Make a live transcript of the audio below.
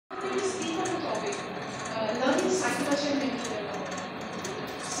psychology and mental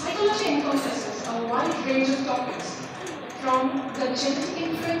development? Psychology encompasses a wide range of topics, from the genetic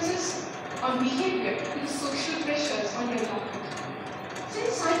influences on behavior to the social pressures on development.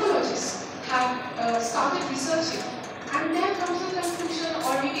 Since psychologists have started researching, and they have come to the conclusion,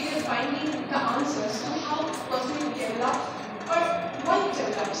 or maybe they're finding the answers to how personality develops or why it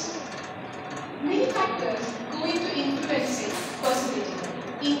develops. Many factors go into influencing personality,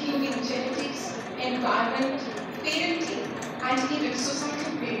 including genetics, environment, parenting, and even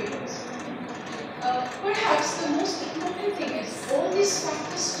societal variables. Perhaps the most important thing is all these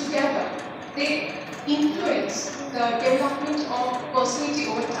factors together, they influence the development of personality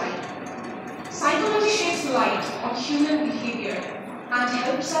over time. Psychology sheds light on human behavior and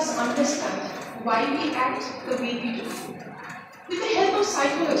helps us understand why we act the way we do. With the help of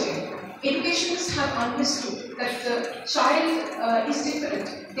psychology, educationists have understood that the child is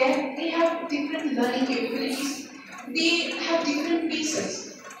different. They have different learning capabilities. They have different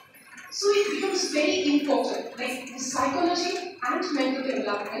paces. So it becomes very important, like the psychology and mental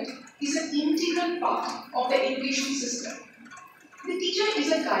development is an integral part of the education system. The teacher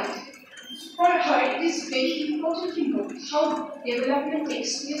is a guide. For her, it is very important to know how development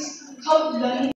takes place, how learning